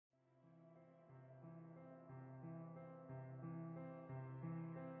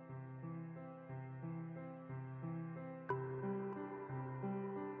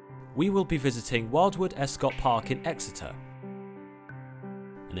we will be visiting Wildwood Escott Park in Exeter,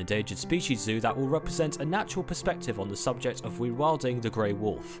 an endangered species zoo that will represent a natural perspective on the subject of rewilding the grey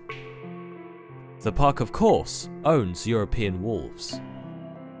wolf. The park, of course, owns European wolves.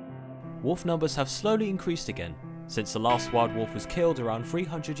 Wolf numbers have slowly increased again since the last wild wolf was killed around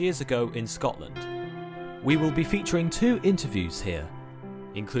 300 years ago in Scotland. We will be featuring 2 interviews here,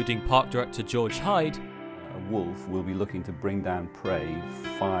 including Park Director George Hyde. A wolf will be looking to bring down prey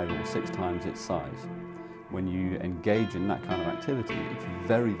 5 or 6 times its size. When you engage in that kind of activity, it's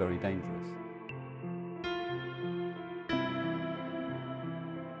very, very dangerous.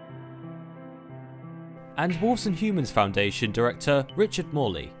 And Wolves and Humans Foundation Director Richard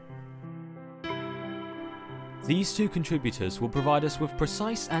Morley. These 2 contributors will provide us with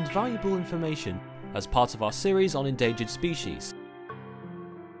precise and valuable information as part of our series on endangered species.